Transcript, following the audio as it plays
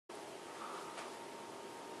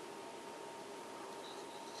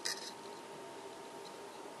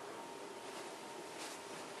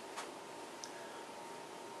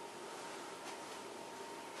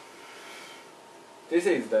This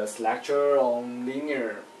is the lecture on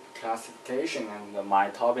linear classification, and my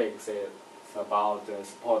topic is about the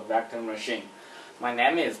support vector machine. My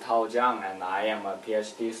name is Jiang, and I am a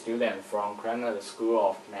PhD student from Granite School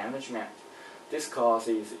of Management. This course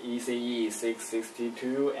is ECE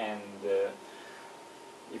 662, and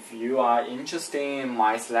if you are interested in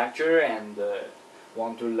my lecture and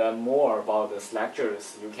want to learn more about the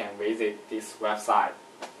lectures, you can visit this website.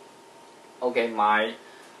 Okay, my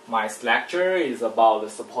lecture is about the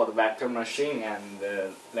support vector machine, and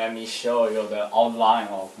let me show you the outline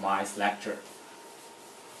of my lecture.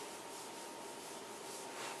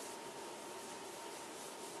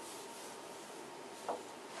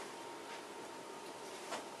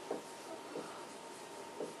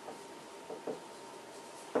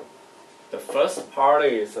 The first part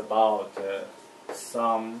is about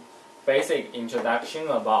some basic introduction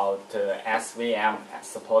about SVM,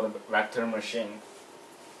 support vector machine.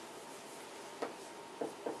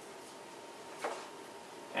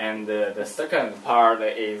 And the second part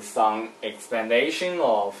is some explanation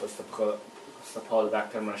of support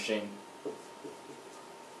vector machine.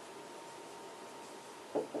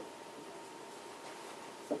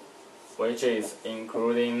 Which is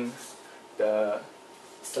including the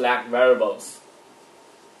select variables.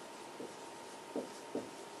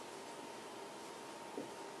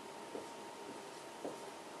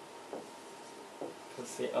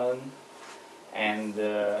 And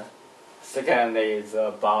second is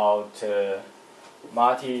about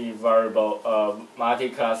multi-variable,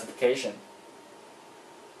 multi-classification.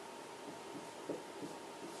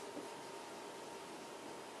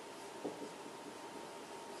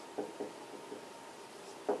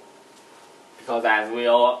 Because as we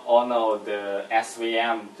all know, the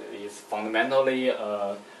SVM is fundamentally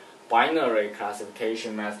a binary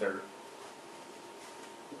classification method.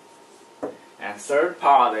 And third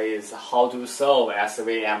part is how to solve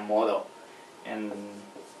SVM model, and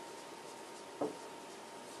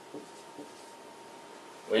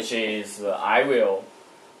which is I will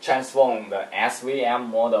transform the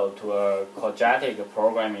SVM model to a quadratic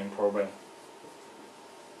programming problem.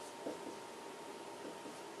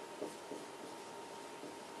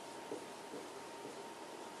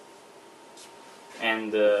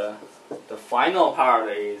 And the final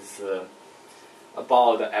part is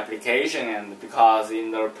about the application, and because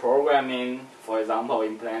in the programming, for example,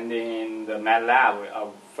 implementing in the MATLAB, a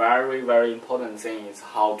very important thing is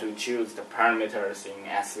how to choose the parameters in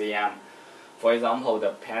SVM. For example, the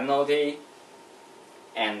penalty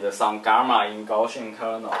and some gamma in Gaussian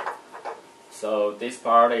kernel. So this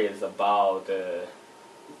part is about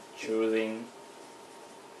choosing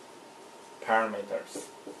parameters.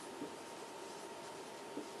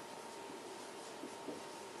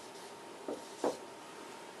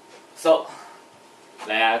 So,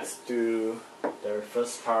 let's do the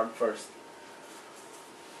first part first.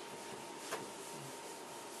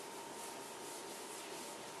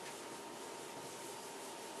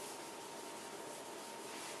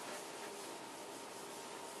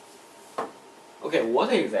 Okay,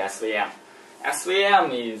 what is SVM?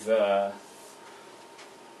 SVM is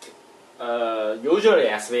usually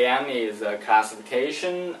SVM is a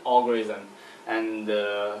classification algorithm, and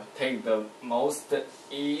take the most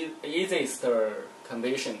easiest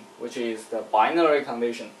condition, which is the binary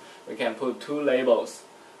condition. We can put two labels,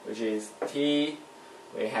 which is T,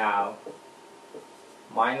 we have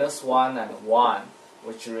 -1 and 1,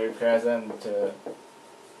 which represent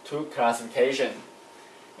two classification,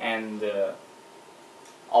 and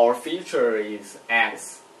our feature is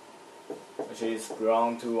X, which is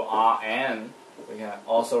belong to Rn. We can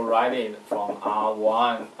also write it from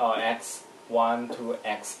R1 or X1 to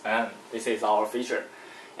Xn. This is our feature,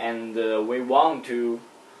 and we want to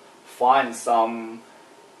find some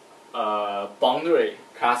boundary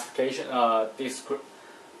classification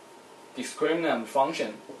discriminant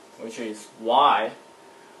function, which is y.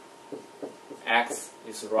 X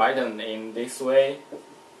is written in this way.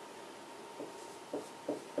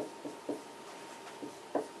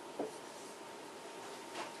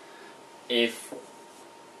 If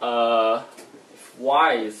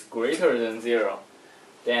y is greater than 0,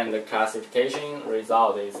 then the classification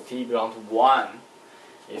result is t belongs to 1.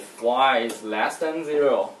 If y is less than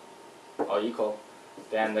 0 or equal,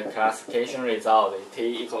 then the classification result is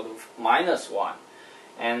t equal to -1.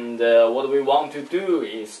 And what we want to do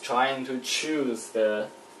is trying to choose the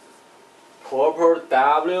proper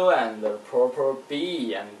w and the proper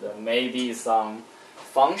b, and maybe some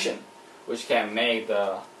function which can make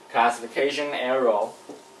the classification error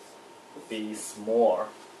be small.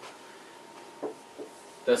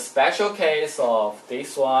 The special case of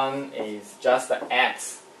this one is just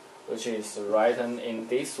X, which is written in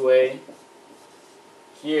this way.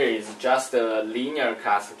 Here is just a linear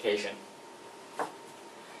classification.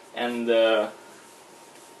 And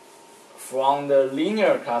from the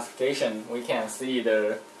linear classification, we can see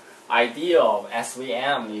the idea of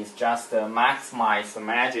SVM is just maximize the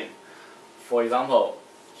margin. For example,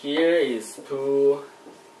 here is 2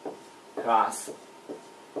 class.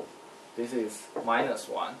 This is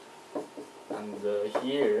 -1. And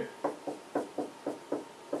here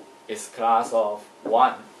is class of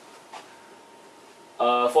 1.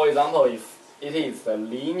 For example, if it is the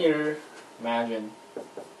linear margin,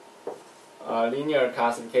 linear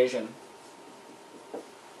classification,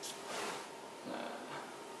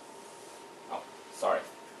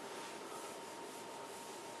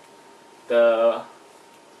 the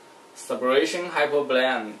separation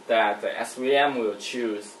hyperplane that the SVM will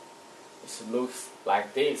choose looks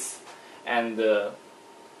like this, and the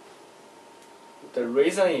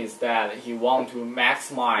reason is that he wants to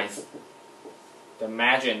maximize the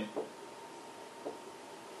margin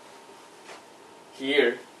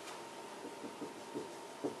here.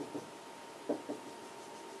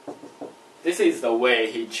 This is the way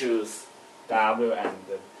he chooses W and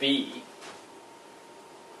B.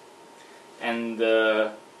 And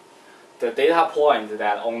the data point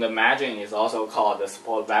that on the margin is also called the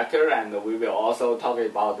support vector, and we will also talk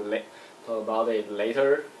about it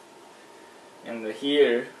later. And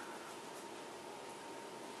here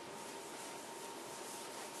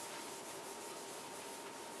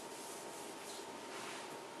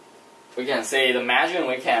we can say the margin,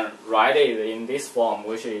 we can write it in this form,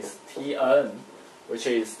 which is Tn, which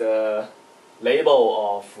is the label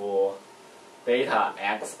of data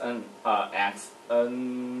xn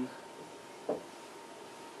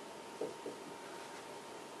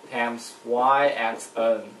times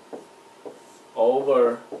yxn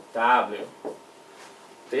over w.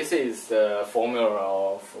 This is the formula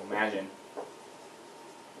of margin.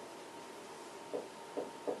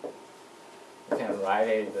 You can write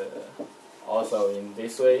it also in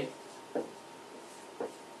this way.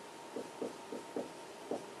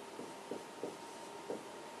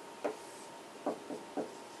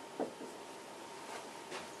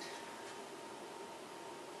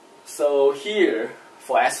 So here,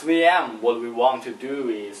 for SVM, what we want to do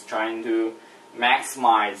is trying to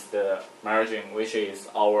maximize the margin, which is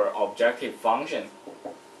our objective function.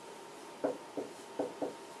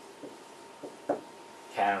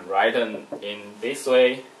 Can write it in this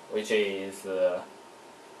way, which is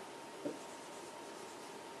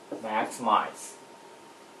maximize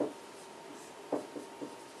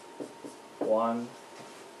 1,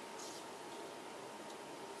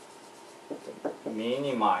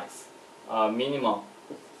 minimize minimum,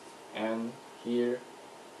 and here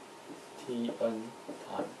Tn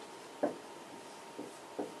time.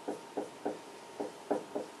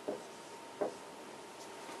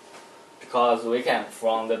 Because we can,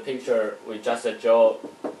 from the picture we just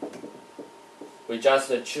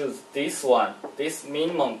choose this one, this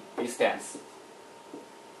minimum distance,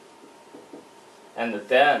 and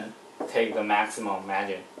then take the maximum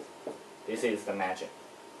margin. This is the margin.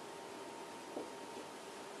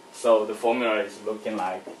 So the formula is looking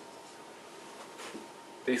like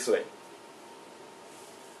this way.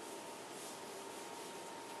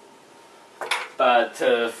 But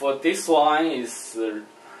for this one is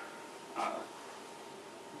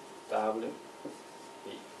W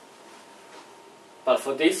B. But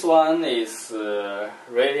for this one is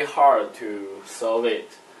really hard to solve it.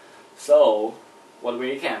 So what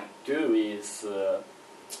we can do is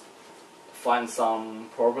find some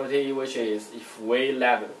property, which is if we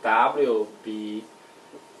let W be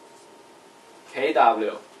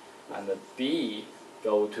KW and B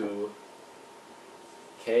go to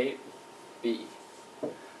KB,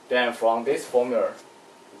 then from this formula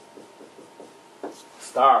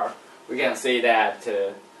star, we can say that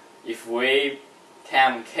if we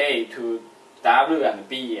time K to W and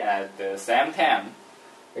B at the same time,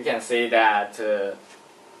 we can say that the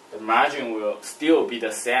margin will still be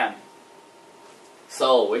the same.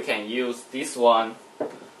 So we can use this one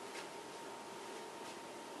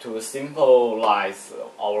to symbolize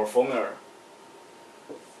our formula.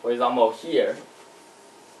 For example, here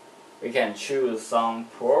we can choose some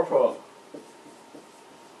proper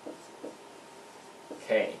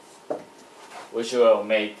K, which will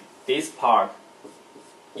make this part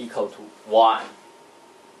equal to 1.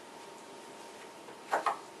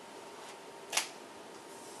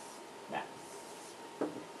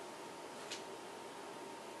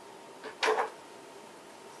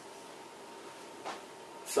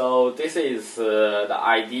 So this is the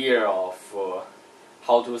idea of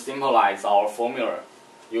how to symbolize our formula.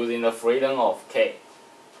 using the freedom of K.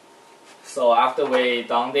 So after we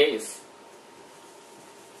done this,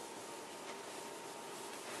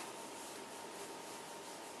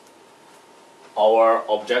 our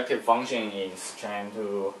objective function is trying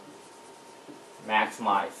to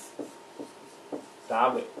maximize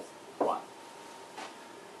W1.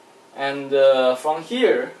 And from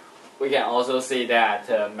here, we can also see that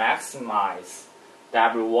maximize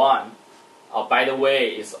W1, by the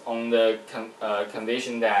way, is on the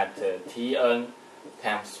condition that Tn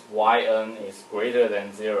times Yn is greater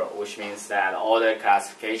than 0, which means that all the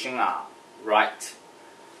classifications are right.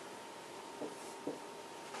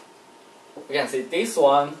 We can see this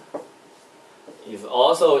one is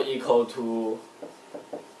also equal to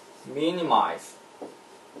minimize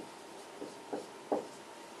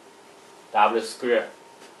W squared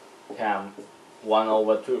times 1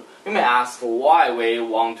 over 2. You may ask why we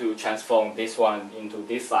want to transform this one into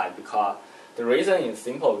this side, because the reason is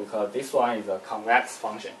simple, because this one is a convex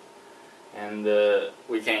function. And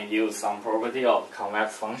we can use some property of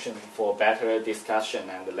convex function for better discussion,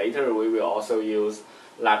 and later we will also use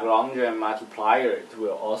Lagrangian multiplier. It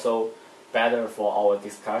will also better for our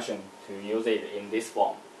discussion to use it in this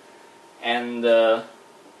form. And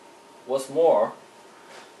what's more,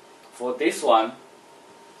 for this one,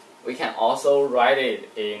 we can also write it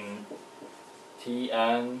in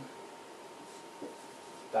Tn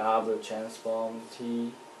W transform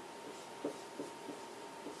T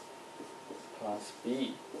plus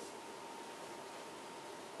B,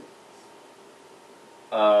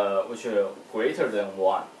 which is greater than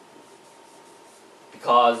 1,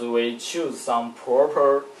 because we choose some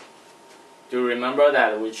proper, do remember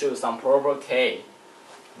that we choose some proper K,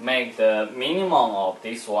 make the minimum of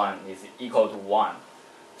this one is equal to 1.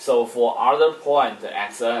 So for other point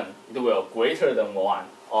xn, it will greater than 1,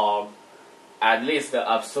 or at least the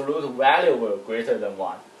absolute value will greater than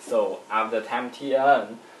 1. So after time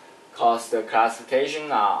Tn, cause the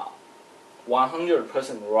classification are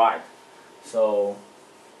 100% right, so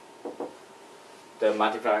the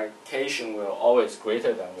multiplication will always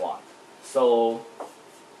greater than 1. So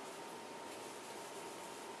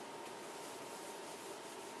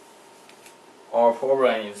our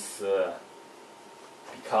problem is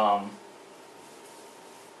become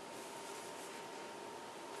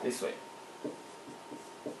this way.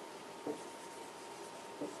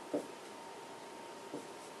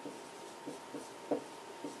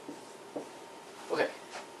 Okay,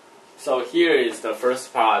 so here is the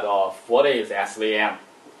first part of what is SVM.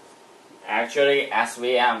 Actually,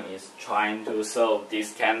 SVM is trying to solve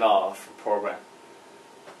this kind of problem.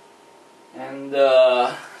 And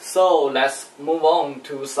so let's move on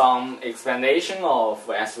to some explanation of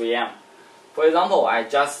SVM. For example, I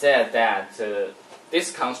just said that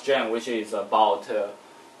this constraint, which is about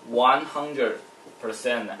 100%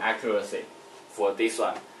 accuracy for this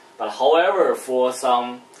one. But however, for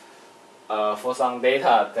some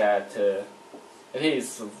data that it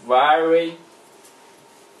is very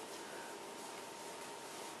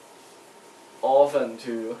often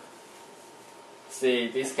to see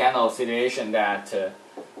this kind of situation that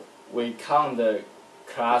we can't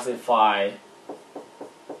classify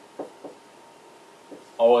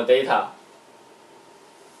our data.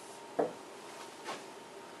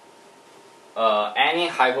 Any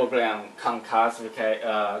hyperplane can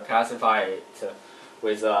classify it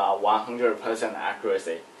with 100%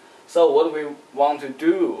 accuracy. So what we want to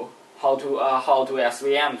do, how to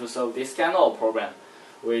SVM to solve this kind of problem,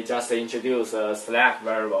 we just introduce a slack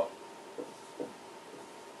variable.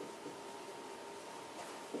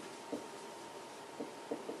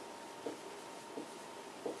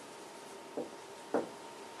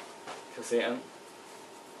 Cn.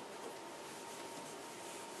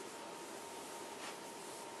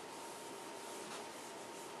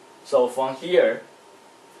 So from here,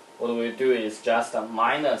 what we do is just a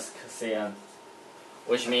minus Cn,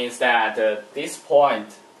 which means that this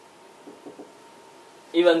point,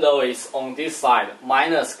 even though it's on this side,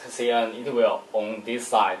 minus Cn, it will on this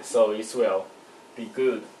side, so it will be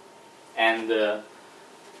good. And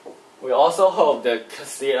we also hope the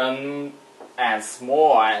Cn as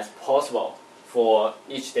small as possible for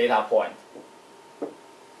each data point.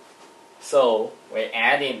 So we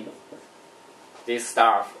add in this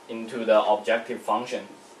stuff into the objective function.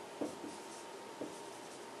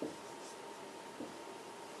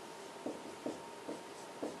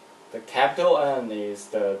 The capital N is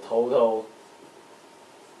the total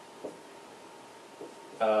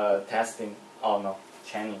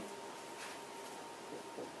training.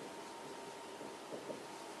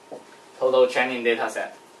 Total training data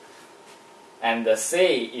set. And the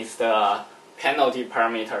C is the penalty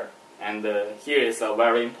parameter. And here is a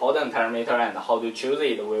very important parameter, and how to choose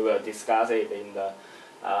it, we will discuss it in the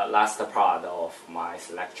last part of my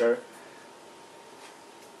lecture.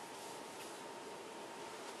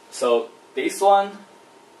 So this one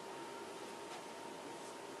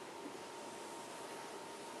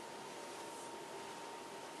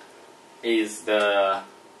is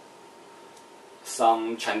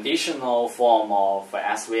some traditional form of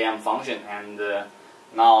SVM function, and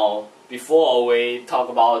now before we talk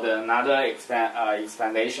about another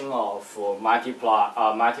explanation of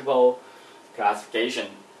multiple classification,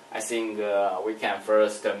 I think we can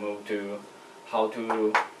first move to how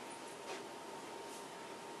to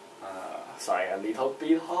sorry, a little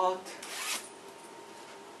bit hot.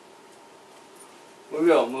 We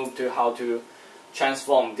will move to how to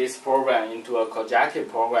transform this program into a projective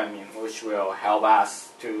programming, which will help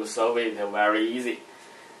us to solve it very easy.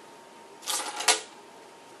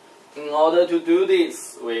 In order to do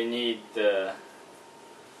this, we need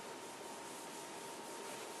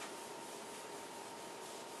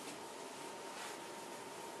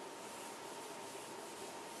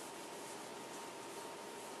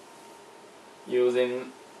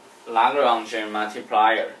using Lagrange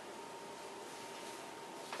multiplier.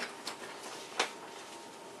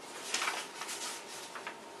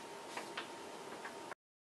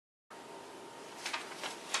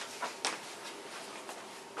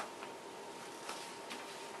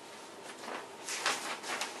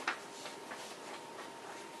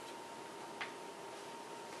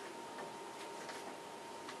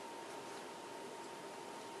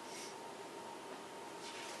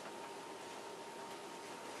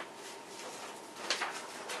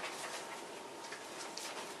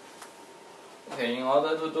 Okay, in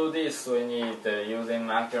order to do this, we need using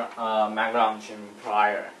Lagrange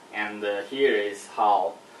multiplier, and here is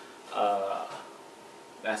how.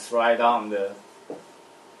 Let's write down the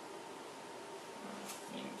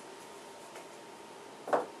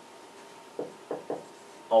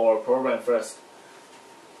our program first.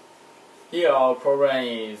 Here our program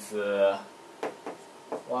is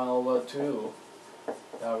 1/2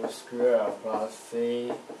 W square plus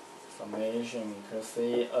C summation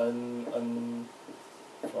C n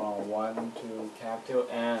from 1 to capital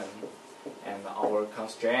N, and our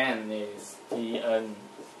constraint is Tn.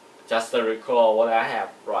 Just to recall what I have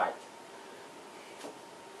right.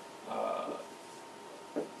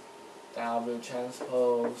 W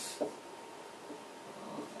transpose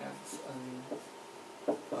xn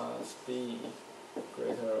plus b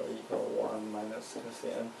greater or equal 1 minus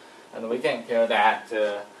Cn, and we can care that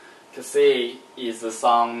Kc is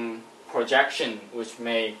some projection which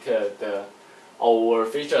make our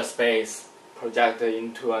feature space project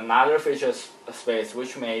into another feature space,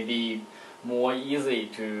 which may be more easy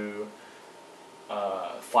to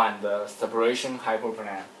find the separation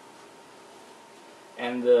hyperplane.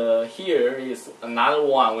 And here is another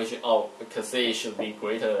one which Kc should be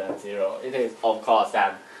greater than 0. It is of course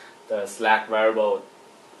that the slack variable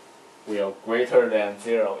will greater than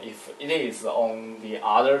 0 if it is on the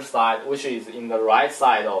other side, which is in the right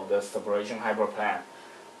side of the separation hyperplane.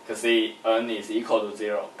 Kc n is equal to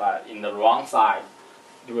 0, but in the wrong side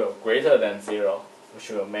it will greater than 0, which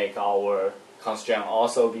will make our constraint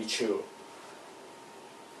also be true.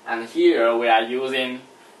 And here we are using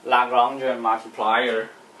Lagrange multiplier.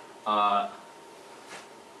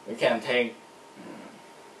 We can take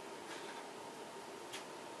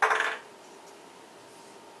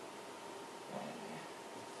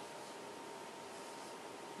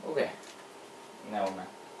okay, never mind.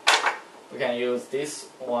 We can use this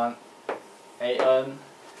one an,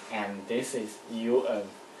 and this is un,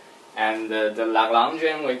 and the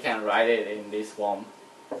Lagrangian we can write it in this form.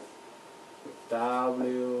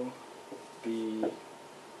 W b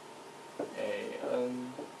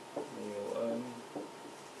an mu n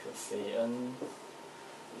Cn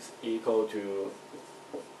is equal to,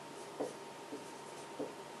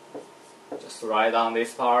 just write down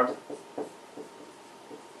this part,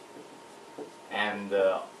 and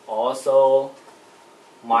also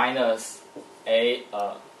minus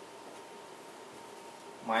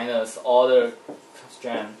minus other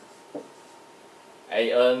constraint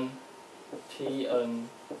an Tn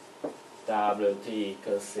Wt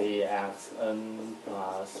Cc xn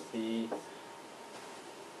plus b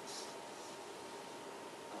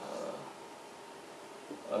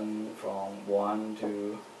n from 1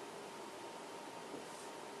 to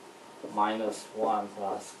minus 1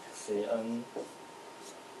 plus Cn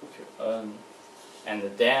to n, and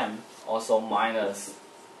then also minus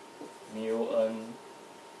mu n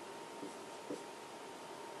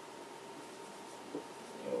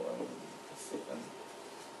Cn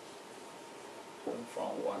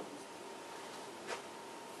from 1.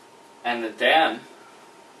 And then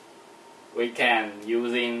we can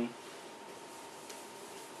using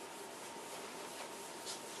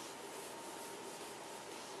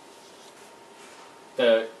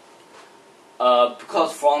the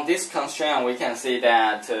because from this constraint we can see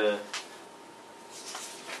that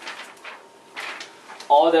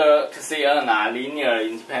all the Kcn are linear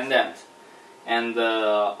independent, and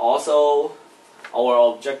also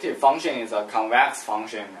our objective function is a convex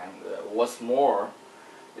function, and what's more,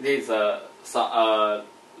 it is a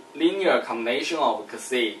linear combination of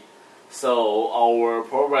Kc. So our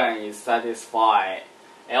program is satisfy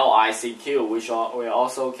LICQ, which we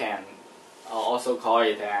also can also call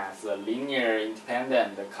it as a linear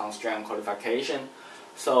independent constraint qualification.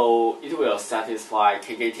 So it will satisfy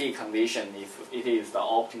KKT condition if it is the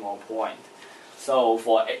optimal point. So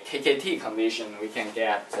for KKT condition, we can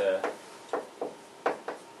get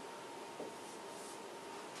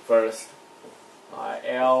first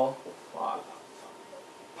L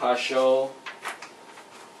partial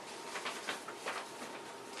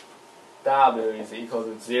W is equal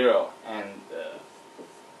to 0, and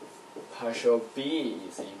partial B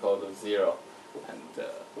is equal to 0, and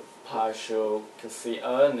partial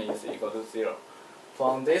Kcn is equal to 0.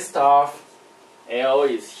 From this stuff, L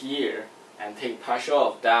is here, and take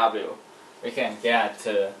partial of W, we can get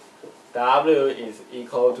W is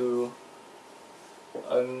equal to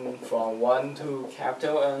n from 1 to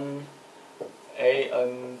capital N, A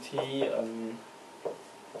n T n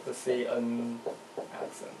Kcn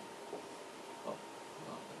xn.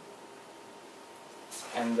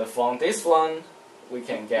 And from this one, we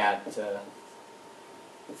can get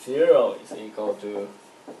 0 is equal to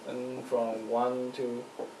n from 1 to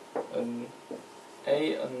n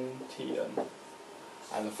A n T n.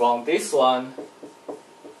 And from this one,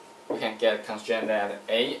 we can get constraint that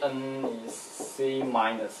A n is C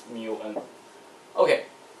minus mu n. Okay.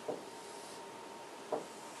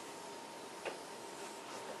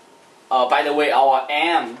 By the way, our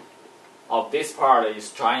M of this part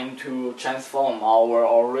is trying to transform our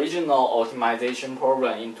original optimization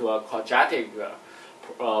problem into a quadratic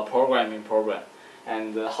programming problem.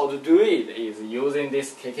 And how to do it is using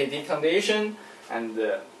this KKT condition and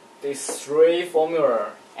these three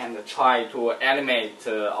formula, and try to eliminate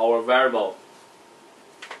our variable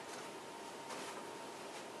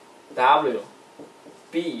W,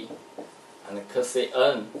 B, and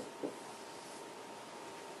Kcn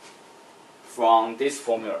from this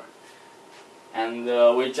formula. And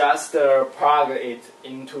we just plug it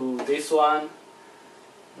into this one.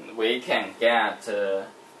 We can get the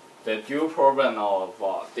dual problem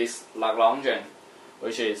of this Lagrangian,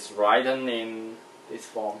 which is written in this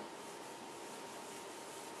form.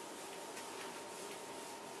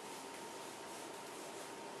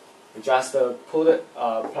 We just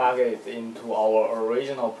plug it into our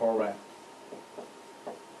original program.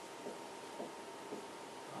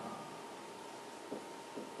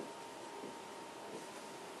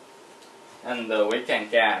 And we can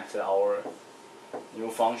get our new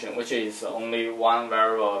function, which is only one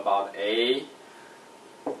variable about A.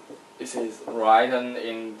 This is written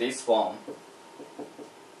in this form.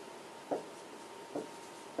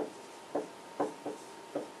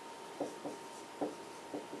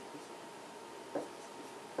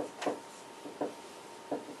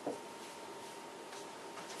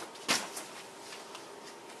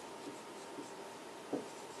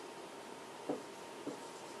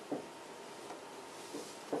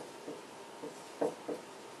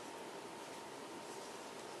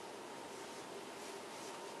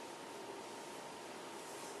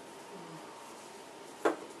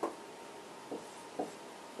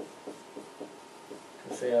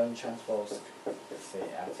 Kcn transpose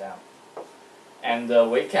Cxm.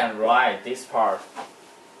 And we can write this part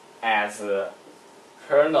as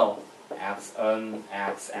kernel Xn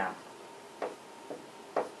Xm.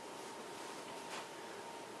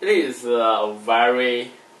 It is a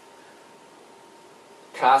very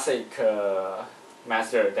classic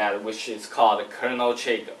method which is called kernel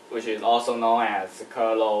trick, which is also known as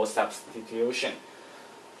kernel substitution.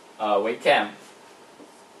 We can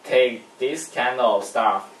take this kind of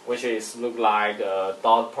stuff, which is look like a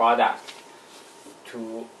dot product,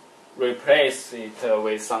 to replace it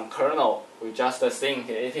with some kernel. We just think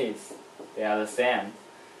they are the same,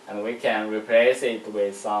 and we can replace it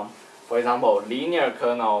with some, for example, linear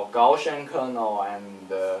kernel, Gaussian kernel, and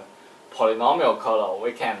polynomial kernel.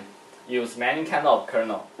 We can use many kind of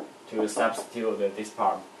kernel to substitute this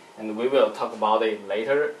part, and we will talk about it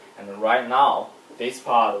later. And right now, this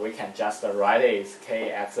part we can just write it as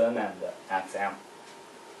Kxn and Xm.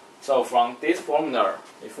 So from this formula,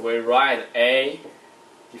 if we write A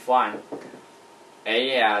define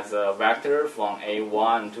A as a vector from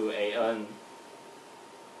A1 to AN,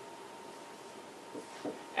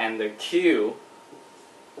 and the Q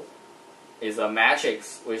is a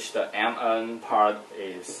matrix which the MN part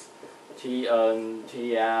is TN,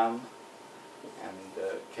 TM, and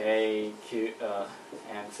K, Q,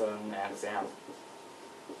 XN, XM.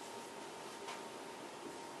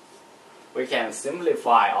 We can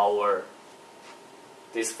simplify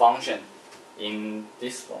this function in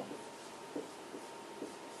this form.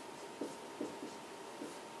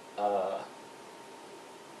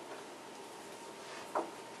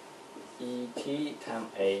 Et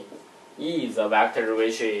times A. E is a vector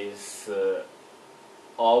which is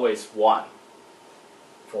always 1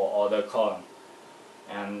 for all the column,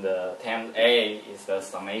 and times A is the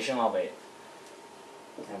summation of it,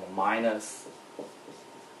 and minus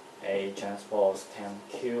A transpose times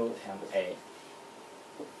Q times A.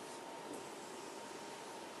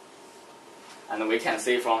 And we can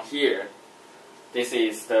see from here, this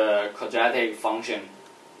is the quadratic function,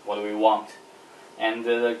 what we want. And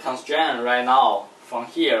the constraint right now, from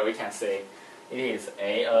here we can see it is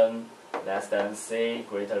AN less than C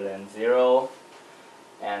greater than 0,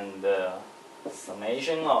 and the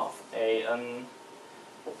summation of AN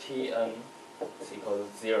TN is equal to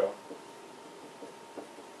 0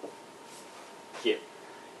 here.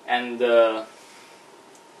 And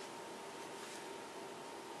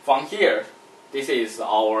from here, this is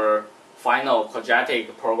our final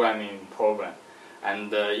quadratic programming program.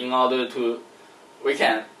 And in order to, we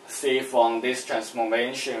can see from this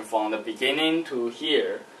transformation from the beginning to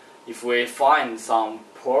here, if we find some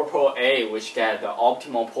proper A which get the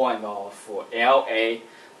optimal point of LA,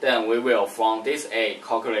 then we will from this A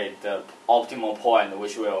calculate the optimal point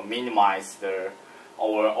which will minimize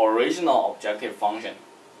our original objective function.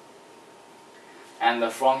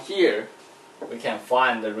 And from here, we can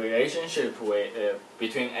find the relationship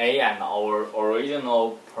between A and our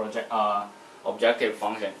original objective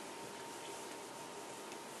function.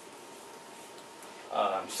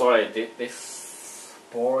 I'm sorry, this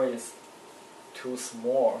board is too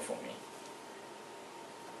small for me.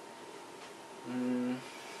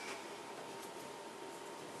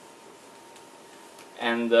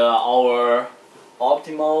 And our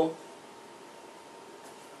optimal,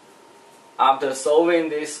 after solving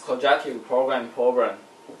this quadratic problem,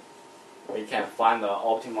 we can find the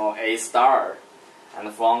optimal A star,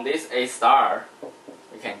 and from this A star,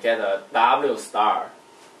 we can get a W star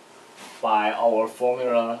by our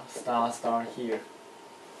formula star star here.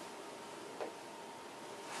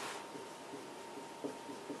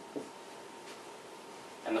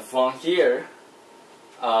 And from here,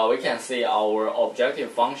 we can see our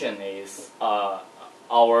objective function is,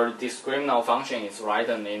 our discriminant function is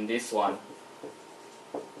written in this one.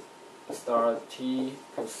 Star T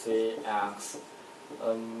plus C X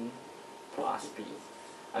N plus B.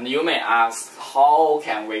 And you may ask, how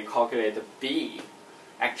can we calculate B?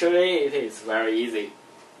 Actually, it is very easy.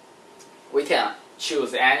 We can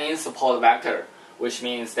choose any support vector, which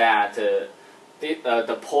means that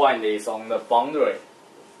the point is on the boundary.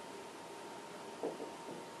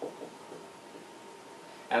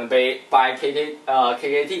 And by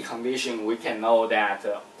KKT condition, we can know that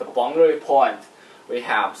the boundary point, we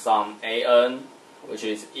have some AN, which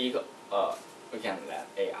is equal, we can let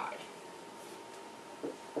AI,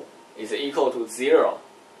 is equal to 0.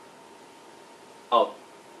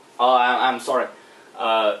 I'm sorry,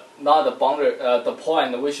 not the boundary, the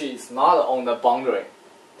point which is not on the boundary,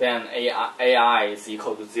 then AI is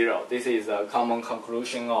equal to 0. This is a common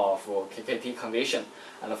conclusion of KKT condition.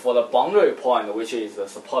 And for the boundary point, which is the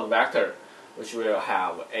support vector, which will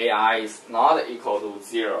have AI is not equal to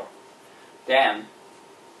 0, then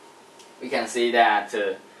we can see that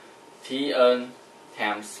Tn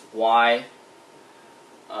times yxn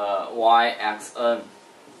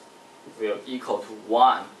will equal to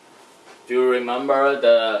 1. Do you remember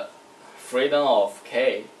the freedom of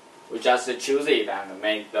K? We just choose it and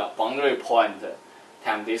make the boundary point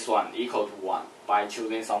times this one equal to 1 by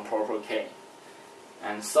choosing some proper K.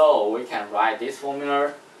 And so we can write this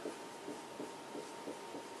formula.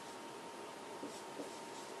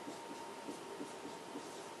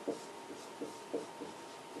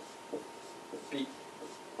 B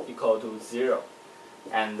equal to 0,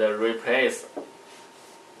 and replace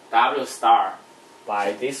W star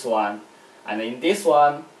by this one, and in this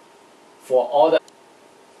one, for all the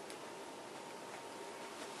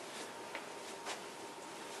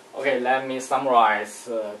okay, let me summarize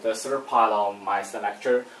the third part of my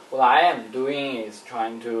lecture. What I am doing is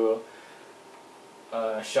trying to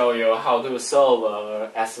show you how to solve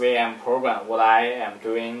a SVM program. What I am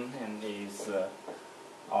doing is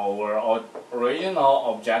our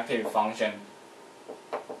original objective function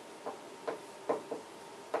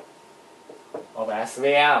of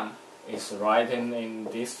SVM is written in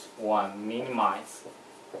this one, minimize.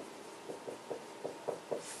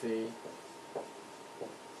 See,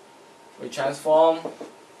 we transform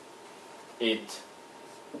it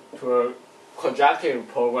to a projective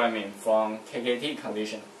programming from KKT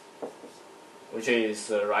condition, which is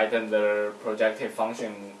written the projective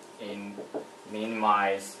function in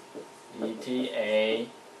minimize eta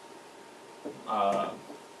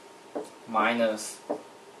minus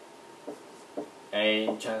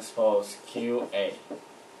A transpose QA.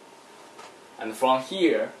 And from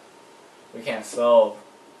here, we can solve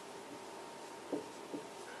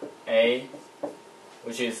A,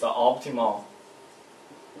 which is the optimal.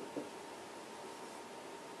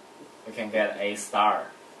 We can get A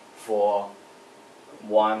star for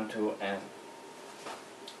 1 to n.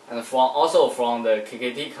 And also from the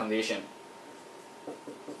KKT condition,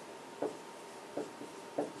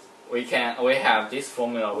 we have this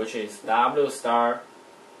formula, which is W star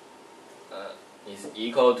is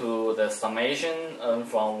equal to the summation n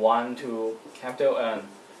from 1 to capital N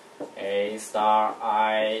A star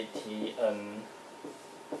I T N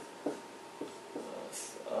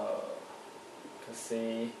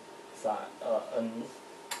C N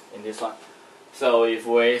in this one. So if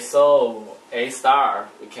we solve A star,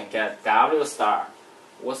 we can get W star.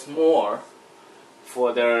 What's more,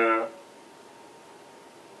 for the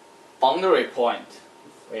boundary point,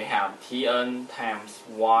 we have Tn times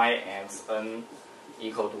Yxn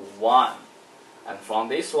equal to 1. And from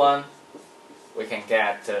this one, we can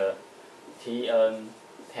get Tn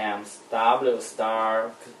times W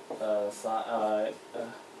star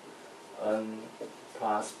n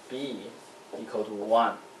plus B equal to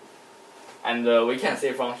 1. And we can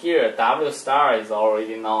see from here, W star is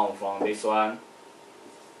already known from this one.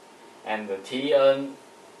 And the Tn,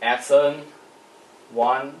 Xn,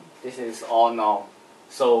 1, this is all known.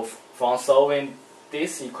 So from solving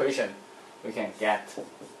this equation, we can get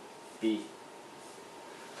B.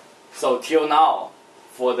 So till now,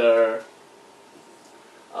 for the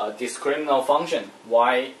discriminant function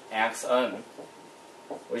Yxn,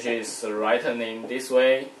 which is written in this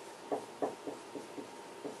way,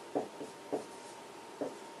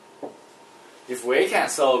 if we can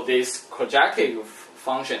solve this projective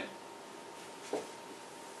function,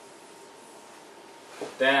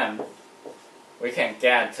 then we can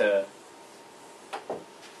get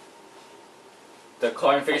the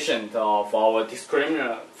coefficient of our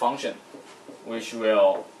discriminant function, which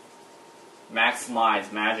will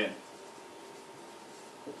maximize margin,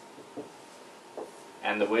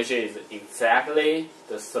 and which is exactly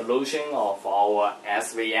the solution of our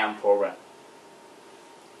SVM program.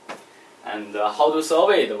 And how to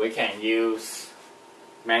solve it? We can use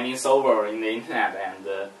many solvers in the internet, and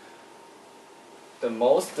the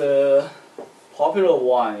most popular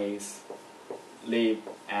one is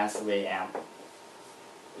libSVM.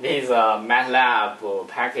 It is a MATLAB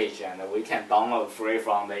package, and we can download free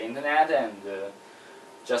from the internet, and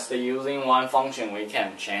just using one function we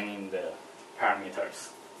can change the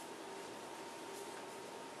parameters.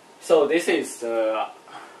 So this is the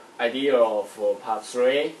idea of part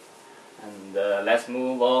 3, and let's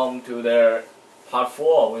move on to the part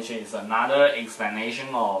 4, which is another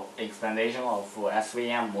explanation of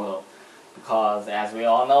SVM model. Because as we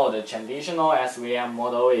all know, the traditional SVM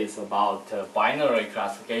model is about binary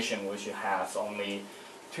classification, which has only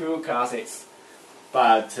 2 classes.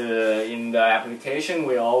 But in the application,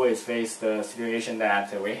 we always face the situation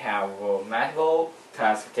that we have multiple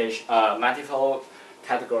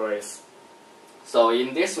categories. So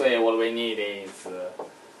in this way, what we need is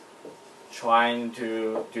trying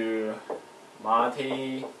to do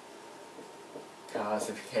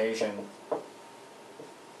multi-classification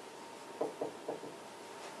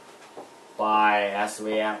by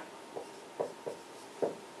SVM.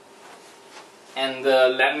 And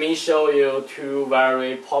let me show you 2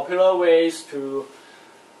 very popular ways to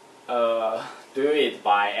do it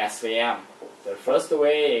by SVM. The first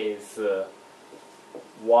way is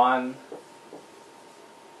 1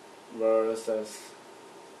 versus,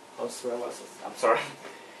 I'm sorry.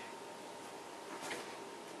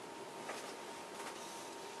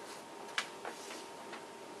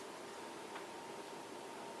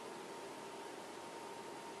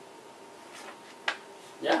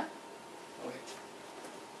 Yeah. Okay.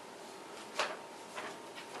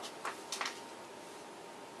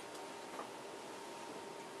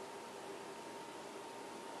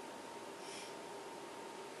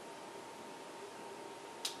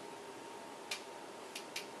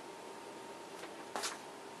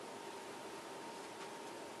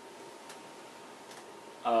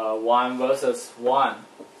 one versus one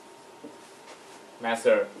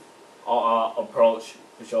method or approach,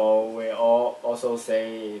 which we also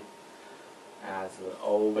say it as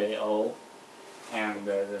OVO. And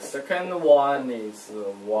the second one is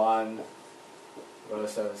one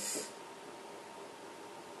versus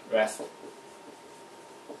rest,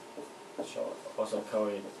 so also call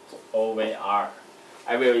it OVR.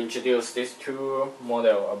 I will introduce these two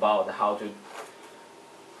models about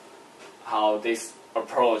how this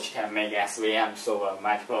approach can make SVM solve a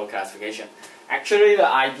multiple classification. Actually, the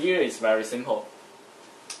idea is very simple.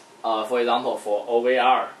 For example, for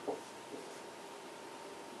OVR,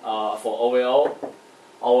 for OVO,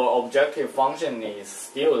 our objective function is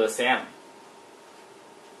still the same.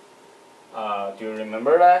 Do you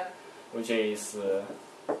remember that? Which is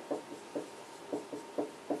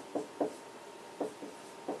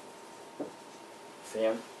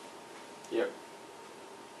same here.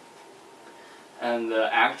 And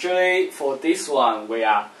actually, for this one, we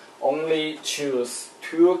are only choose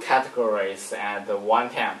two categories at one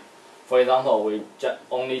time. For example, we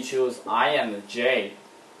only choose I and J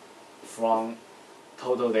from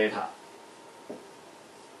total data,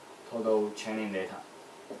 total training data.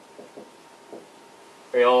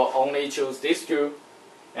 We'll only choose these two,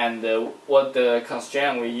 and what the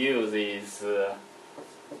constraint we use is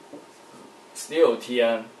still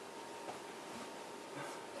Tn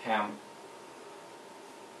time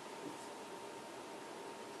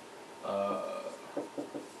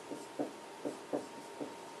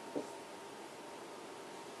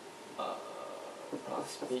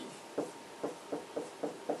plus b.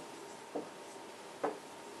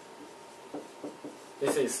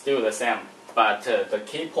 This is still the same, but the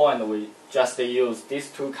key point, we just use these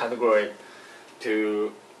two categories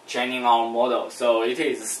to training our model. So it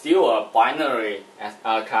is still a binary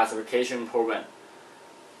classification problem.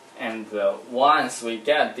 And once we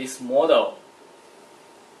get this model,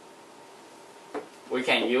 we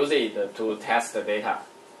can use it to test the data.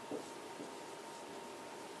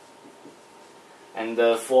 And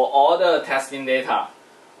for all the testing data,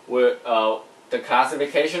 the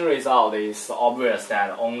classification result is obvious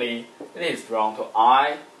that only it is belong to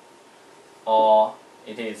I or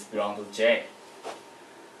it is belong to J.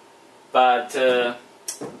 But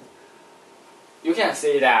you can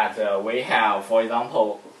see that we have, for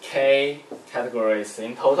example, K categories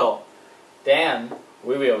in total. Then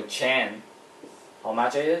we will chain, how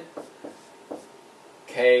much is it?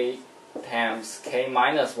 K times K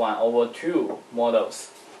minus 1 over 2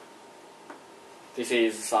 models. This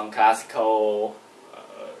is some classical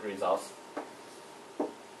results.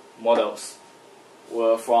 Models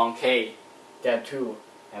will from K get 2,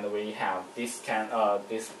 and we have this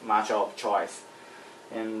much of choice.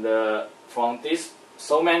 And from this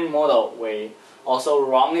so many model, we also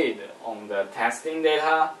run it on the testing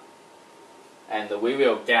data, and we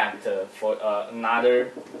will get for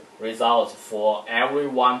another result for every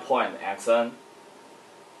 1 point xn.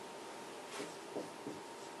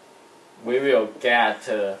 We will get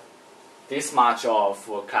this much of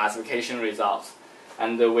classification results,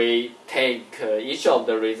 and we take each of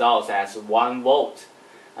the results as 1 volt,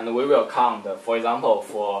 and we will count. For example,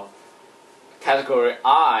 for category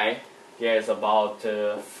I, there is about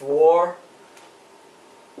 4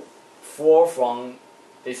 from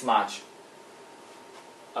this much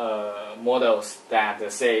models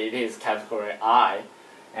that say it is category I,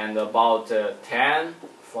 and about 10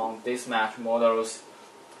 from this much models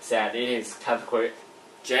said it is category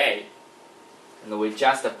J, and we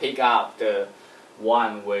just pick up the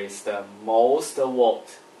one with the most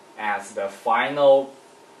volt as the final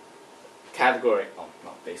category. Oh,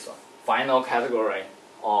 not this one. Final category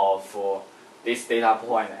of this data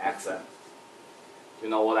point xn. You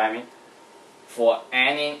know what I mean? For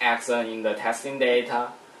any xn in the testing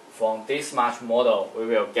data, from this much model, we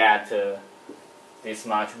will get this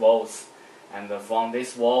much volts, and from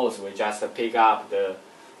this volts, we just pick up the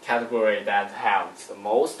category that has the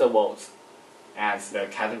most volts as the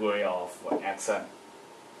category of xn.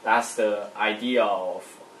 That's the idea of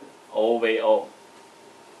OVO.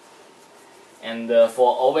 And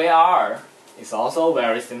for OVR, it's also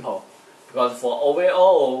very simple, because for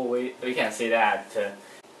OVO, we can see that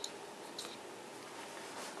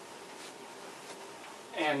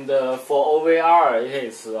and for OVR, it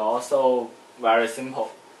is also very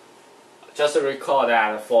simple. Just recall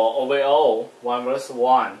that for OVO, 1 versus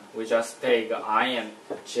 1, we just take I and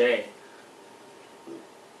J,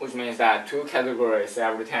 which means that 2 categories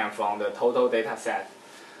every time from the total data set.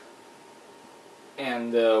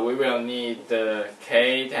 And we will need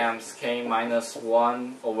K times K minus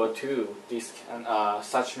 1 over 2, this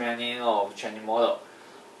such many of training model.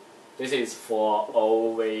 This is for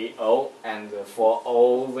OVO, and for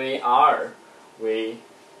OVR, we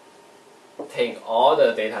take all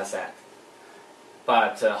the data set.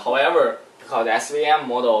 But however, because SVM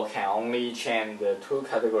model can only change the two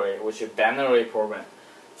categories, which is binary program,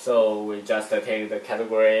 so we just take the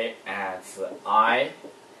category as I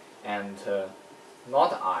and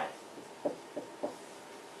not I.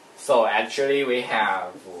 So actually we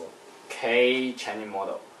have K training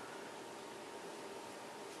model.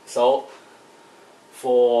 So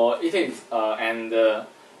for it is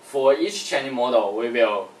for each training model, we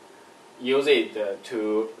will use it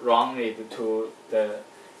to run it to the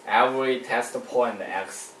every test point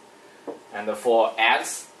x, and for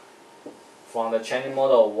x from the training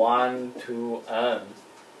model 1 to n,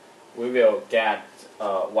 we will get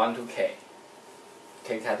 1 to k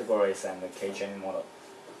categories and the k training model.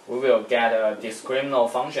 We will get a discriminant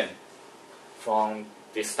function from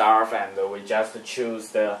the start, and we just choose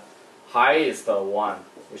the highest one,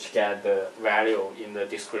 which get the value in the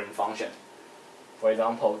discriminant function. For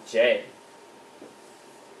example, J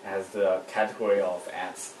as the category of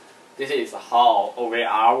X. This is how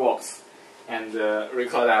OVR works. And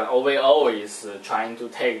recall that OVO is trying to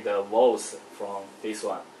take the votes from this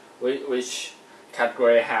one, which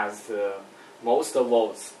category has the most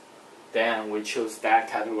votes. Then we choose that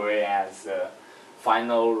category as the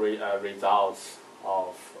final results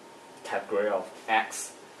of category of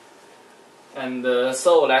X. And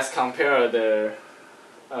so let's compare the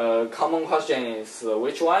common question is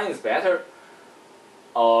which one is better,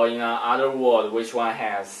 or in other words, which one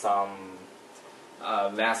has some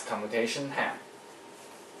less computation time.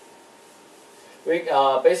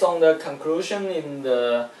 Based on the conclusion in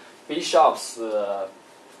the Bishop's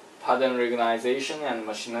pattern recognition and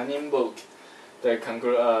machine learning book,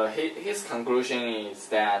 his conclusion is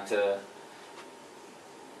that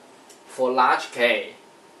for large K,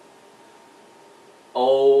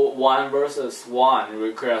 O1 versus 1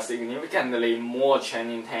 requires significantly more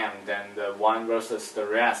training time than the 1 versus the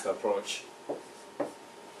rest approach.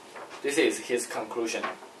 This is his conclusion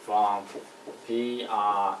from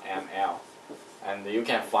PRML, and you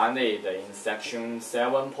can find it in section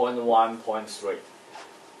 7.1.3.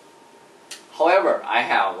 However, I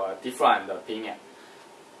have a different opinion.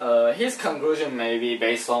 His conclusion may be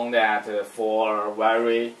based on that for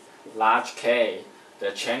very large K,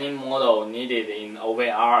 the training model needed in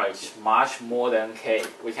OVR is much more than K.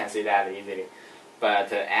 We can see that easily.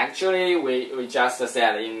 But actually, we just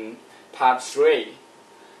said in part 3,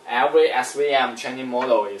 every SVM training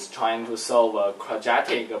model is trying to solve a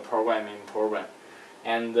quadratic programming problem.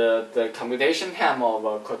 And the computation time of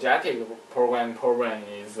a quadratic programming problem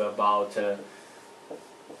is about to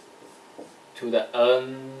the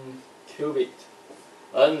n qubit.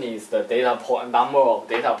 N is the number of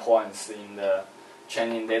data points in the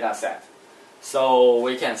training data set. So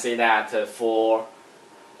we can see that for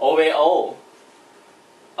OVO,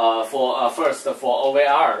 first for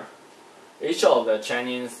OVR, each of the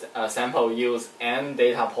training sample use n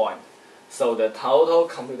data point. So the total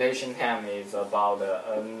computation time is about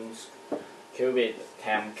n qubit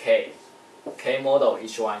time k. K model,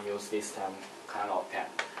 each one use this kind of time.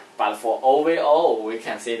 But for OVO, we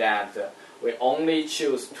can see that we only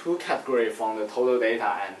choose two categories from the total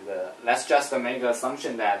data, and let's just make the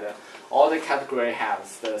assumption that all the categories have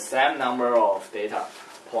the same number of data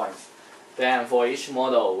points. Then for each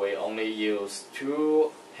model, we only use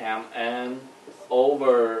 2 ham n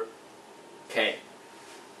over k.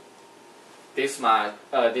 This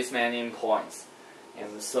many points,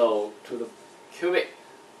 and so to the qubit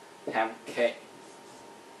ham k.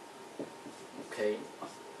 Okay,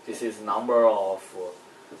 this is number of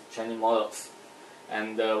training models,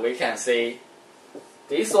 and we can see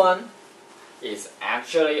this one is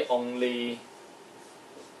actually only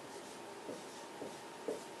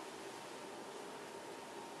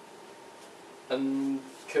n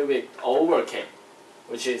qubit over k,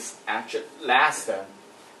 which is actually less than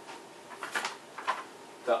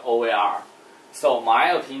the OVR. So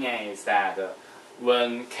my opinion is that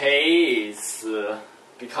when k is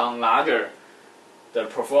become larger, the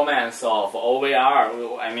performance of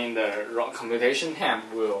OVR, I mean the computation time,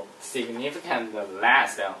 will significantly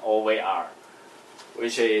less than OVR,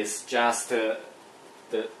 which is just the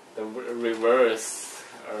reverse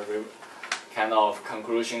kind of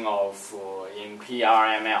conclusion of in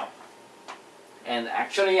PRML. And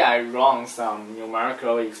actually I run some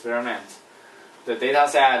numerical experiments. The data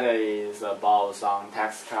set is about some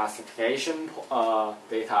text classification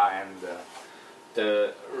data, and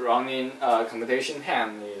the running computation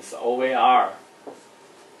time is OVR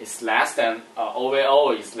is less than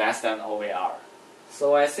OVO is less than OVR.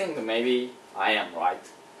 So I think maybe I am right.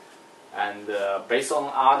 And based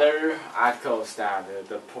on other articles, that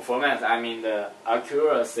the performance, I mean the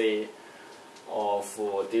accuracy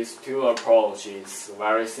of these two approaches is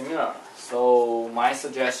very similar. So my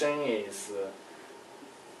suggestion is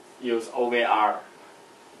use OVR.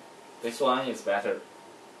 This one is better,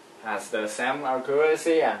 has the same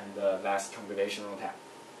accuracy and less computational time.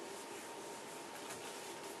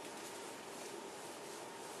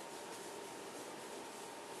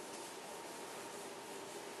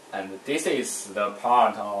 And this is the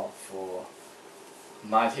part of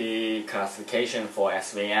multi-classification for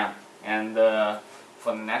SVM. And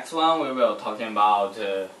for the next one, we will talking about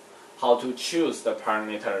how to choose the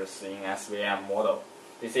parameters in SVM model.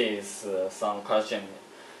 This is some question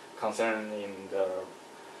concerning the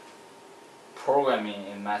programming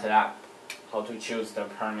in MATLAB, how to choose the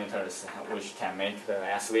parameters which can make the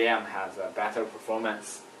SVM has a better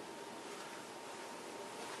performance.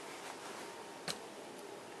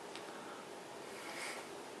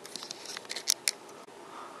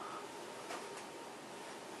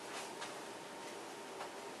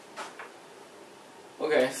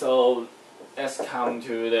 Okay, so let's come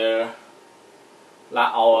to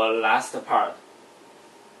our last part,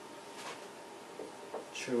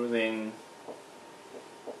 choosing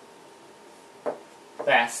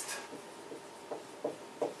best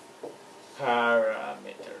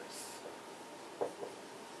parameters.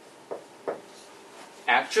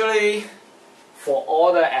 Actually, for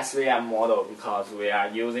all the SVM model, because we are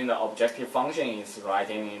using the objective function, is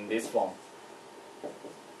writing in this form.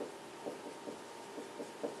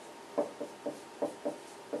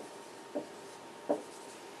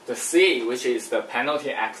 The C, which is the penalty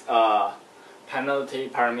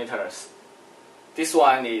parameters, this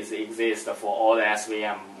one exists for all the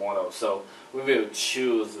SVM models. So we will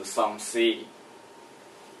choose some C.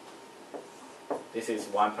 This is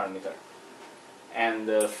one parameter. And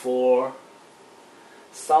for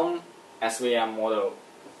some SVM model,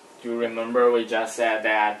 do you remember we just said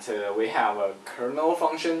that we have a kernel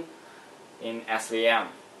function in SVM,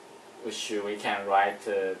 which we can write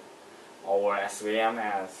our SVM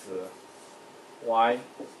as y .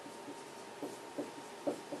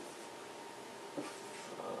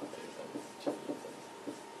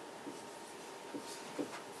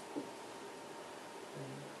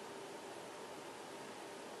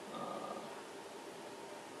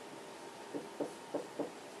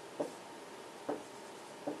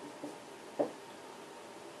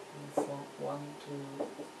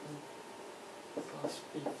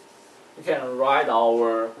 We can write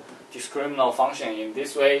our discriminant function in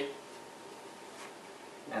this way,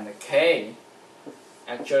 and the k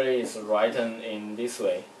actually is written in this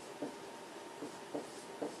way.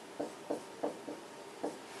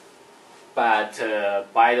 But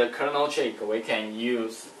by the kernel trick, we can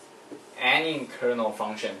use any kernel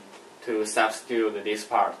function to substitute this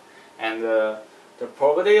part. And the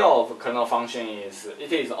property of kernel function is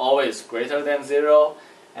it is always greater than 0,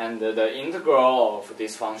 and the integral of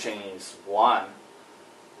this function is 1.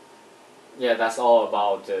 Yeah, that's all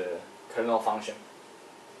about the kernel function.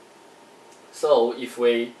 So if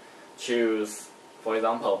we choose, for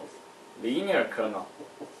example, linear kernel,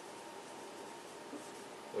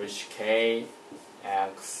 which k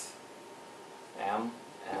x m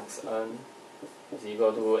x n is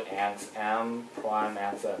equal to x m prime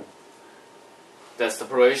x n, the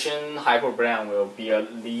separation hyperplane will be a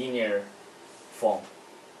linear form.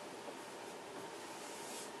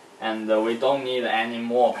 And we don't need any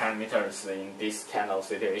more parameters in this kind of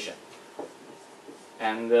situation.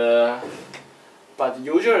 And but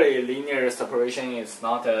usually linear separation is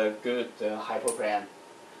not a good hyperplane.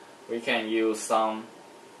 We can use some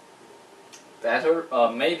better,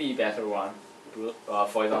 maybe better one.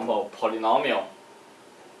 For example, polynomial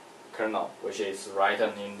kernel, which is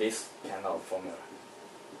written in this kind of formula.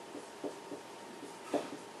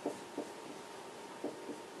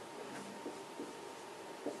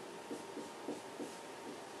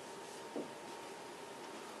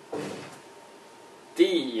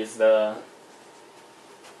 D is the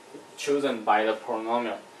chosen by the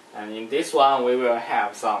polynomial, and in this one we will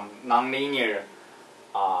have some nonlinear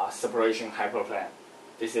separation hyperplane.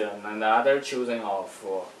 This is another choosing of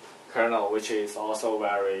kernel, which is also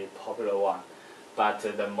very popular one. But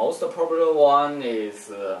the most popular one is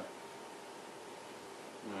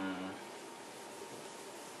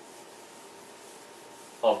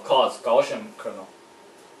of course Gaussian kernel.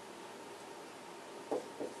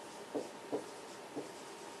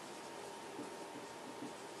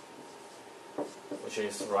 Which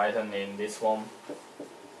is written in this form.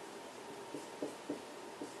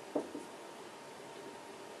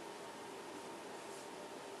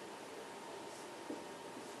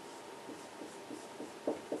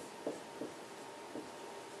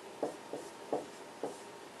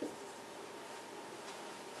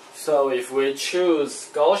 So if we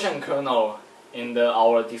choose Gaussian kernel in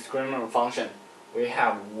our discriminant function, we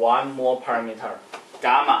have one more parameter,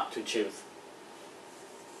 gamma, to choose.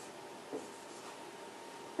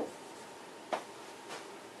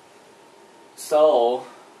 So,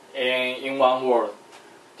 in one word,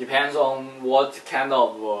 depends on what kind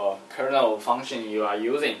of kernel function you are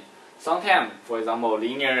using. Sometimes, for example,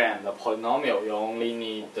 linear and polynomial, you only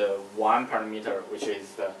need one parameter, which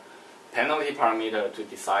is the penalty parameter, to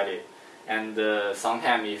decide it. And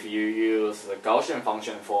sometimes if you use the Gaussian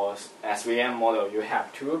function for SVM model, you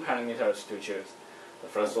have two parameters to choose. The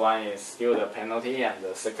first one is still the penalty, and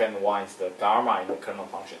the second one is the gamma in the kernel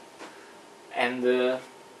function. And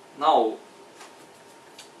now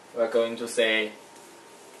we're going to say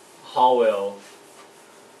how will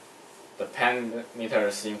the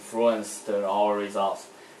parameters influence our results.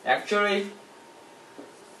 Actually,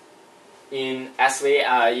 in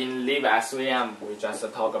libSVM, we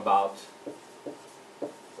just talk about,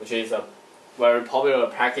 which is a very popular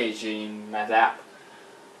package in MATLAB.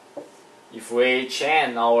 If we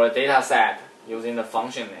chain our data set using the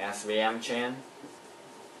function SVM chain,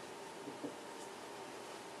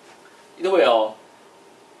 it will,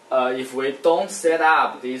 if we don't set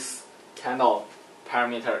up these kind of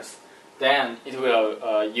parameters, then it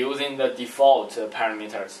will using the default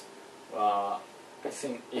parameters. I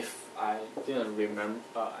think if I didn't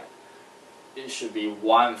remember, it should be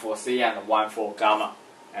 1 for C and 1 for gamma,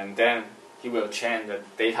 and then he will change the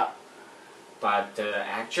data. But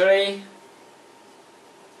actually,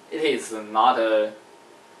 it is not a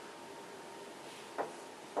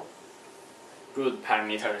good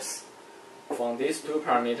parameters. From these two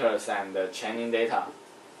parameters and the chaining data,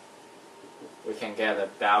 we can get a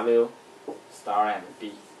W, star, and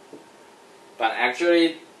B. But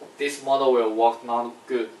actually, this model will work not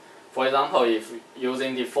good. For example, if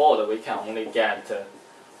using default, we can only get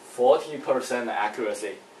 40%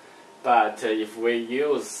 accuracy. But if we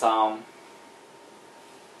use some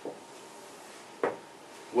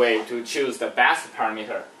way to choose the best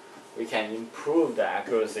parameter, we can improve the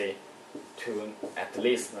accuracy to at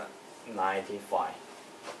least 95.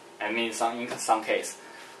 I mean, in some case.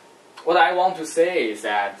 What I want to say is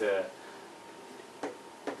that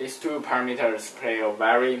these two parameters play a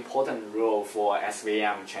very important role for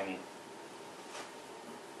SVM chaining.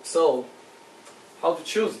 So, how to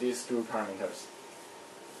choose these two parameters?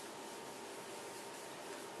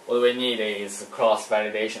 What we need is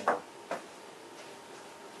cross-validation.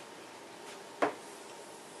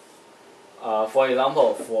 For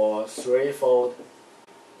example,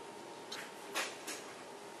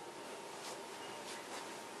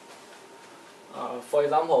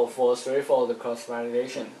 for threefold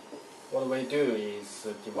cross-validation, what we do is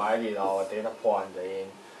divided our data point in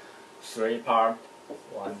 3 parts,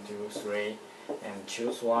 1, 2, 3, and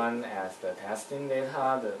choose one as the testing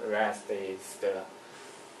data. The rest is the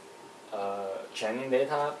chaining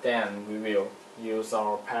data. Then we will use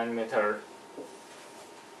our parameter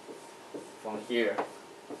from here.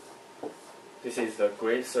 This is the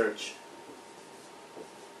grid search.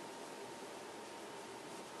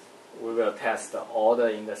 We will test all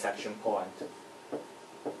the intersection points,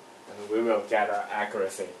 and we will get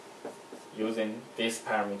accuracy using this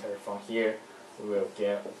parameter. From here, we will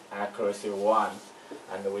get accuracy 1,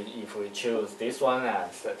 and if we choose this one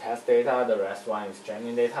as the test data, the rest one is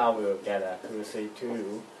training data, we will get accuracy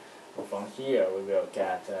 2. And from here, we will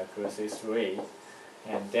get accuracy 3,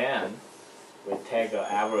 and then we take the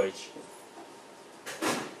average.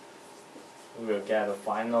 We will get a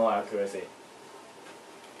final accuracy.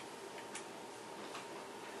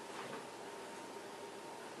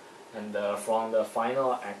 And from the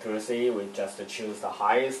final accuracy, we just choose the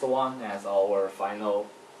highest one as our final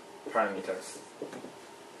parameters.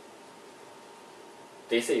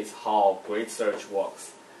 This is how grid search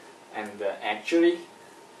works. And actually,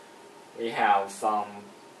 we have some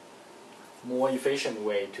more efficient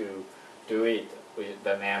way to do it.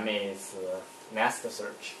 The name is nest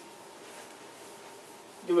search.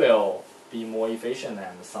 It will be more efficient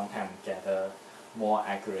and sometimes get a more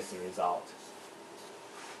accurate result.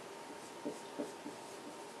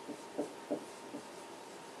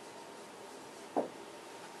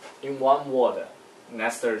 In one word,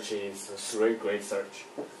 nest search is 3 grid search.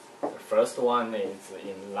 The first one is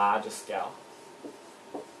in large scale.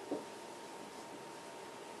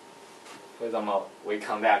 For example, we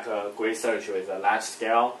conduct a grid search with a large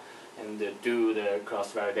scale and do the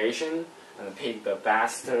cross-validation and pick the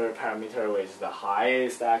best parameter with the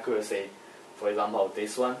highest accuracy. For example,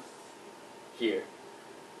 this one here.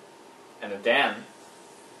 And then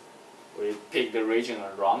we pick the region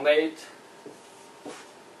around it,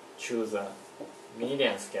 choose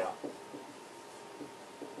median scale.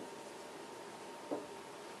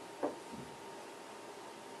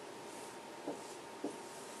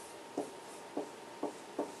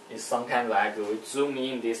 It's sometimes like we zoom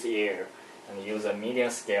in this area and use a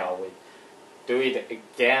median scale. We do it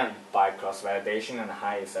again by cross-validation and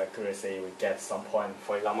highest accuracy. We get some point,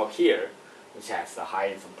 for example here, which has the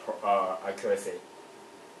highest accuracy.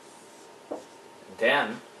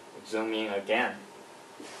 Then zoom in again.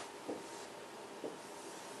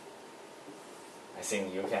 I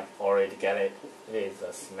think you can already get it. It is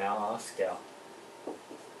a smaller scale.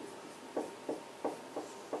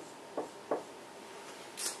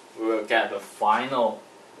 We will get the final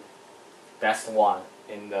best one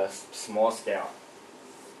in the small scale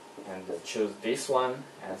and choose this one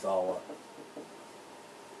as our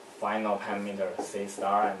final parameter, C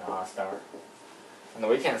star and R star. And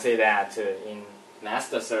we can see that in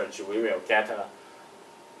next search we will get a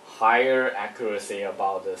higher accuracy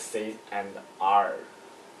about the C and R.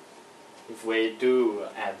 If we do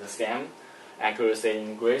at the same accuracy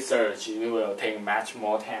in grid search, it will take much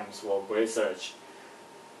more time for grid search.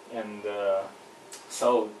 And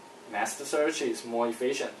so next search is more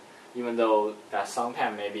efficient, even though that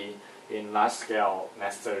sometimes maybe in large scale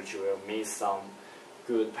next search will miss some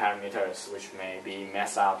good parameters which maybe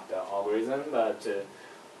mess up the algorithm, but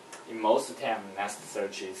in most time next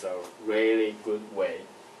search is a really good way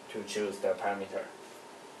to choose the parameter.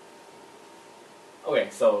 Okay,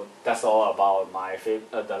 so that's all about my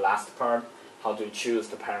the last part, how to choose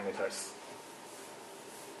the parameters.